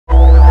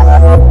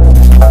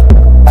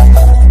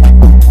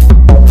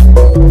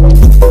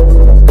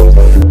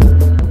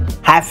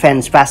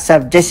friends, what's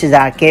up? This is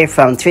RK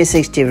from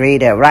 360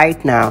 Reader.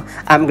 Right now,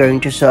 I'm going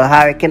to show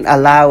how you can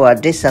allow or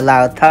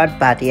disallow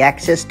third-party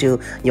access to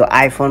your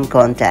iPhone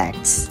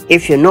contacts.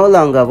 If you no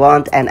longer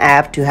want an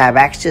app to have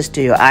access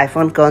to your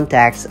iPhone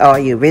contacts, or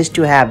you wish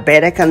to have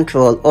better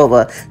control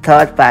over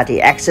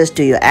third-party access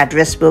to your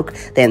address book,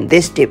 then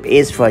this tip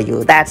is for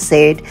you. That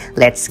said,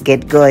 let's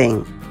get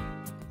going.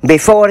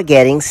 Before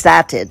getting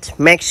started,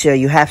 make sure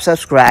you have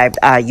subscribed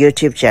our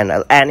YouTube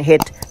channel and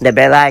hit the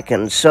bell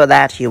icon so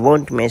that you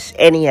won't miss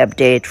any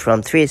update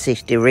from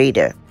 360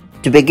 Reader.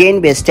 To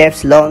begin with,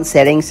 steps launch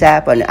Settings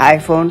app on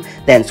iPhone,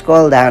 then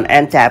scroll down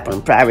and tap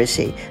on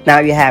Privacy. Now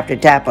you have to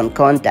tap on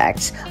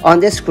Contacts.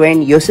 On this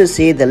screen, you should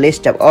see the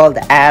list of all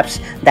the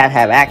apps that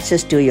have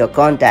access to your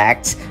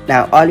contacts.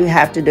 Now all you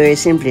have to do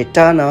is simply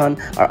turn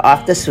on or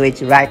off the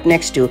switch right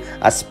next to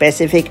a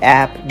specific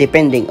app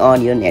depending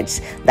on your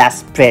needs.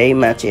 That's pretty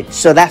much it.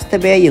 So that's the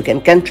way you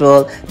can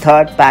control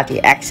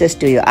third-party access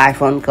to your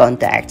iPhone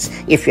contacts.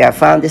 If you have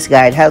found this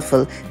guide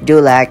helpful, do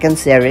like and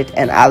share it,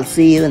 and I'll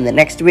see you in the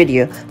next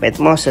video with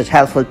more such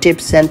helpful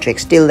tips and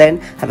tricks. Till then,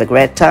 have a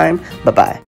great time. Bye bye.